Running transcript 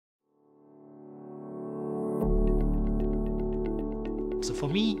So for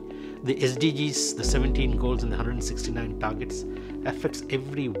me, the SDGs, the 17 goals and the 169 targets affects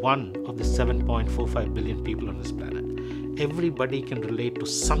every one of the 7.45 billion people on this planet. Everybody can relate to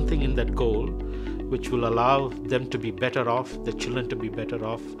something in that goal which will allow them to be better off, their children to be better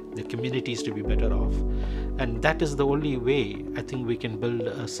off, their communities to be better off. And that is the only way I think we can build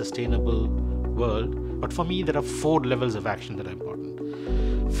a sustainable world. But for me, there are 4 levels of action that are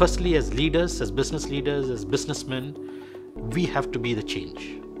important. Firstly, as leaders, as business leaders, as businessmen, we have to be the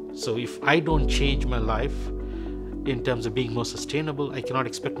change. So if I don't change my life in terms of being more sustainable, I cannot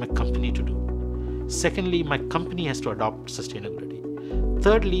expect my company to do. Secondly, my company has to adopt sustainability.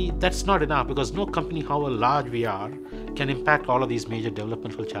 Thirdly, that's not enough, because no company, however large we are, can impact all of these major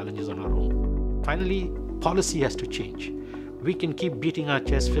developmental challenges on our own. Finally, policy has to change. We can keep beating our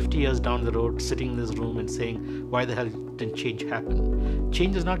chest 50 years down the road, sitting in this room and saying, why the hell didn't change happen?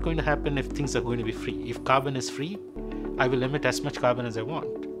 Change is not going to happen if things are going to be free. If carbon is free, I will emit as much carbon as I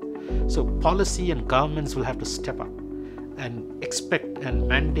want. So policy and governments will have to step up and expect and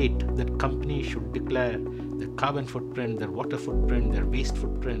mandate that companies should declare their carbon footprint, their water footprint, their waste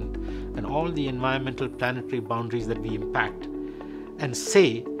footprint, and all the environmental planetary boundaries that we impact, and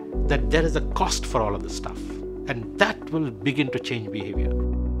say that there is a cost for all of this stuff. And that will begin to change behavior.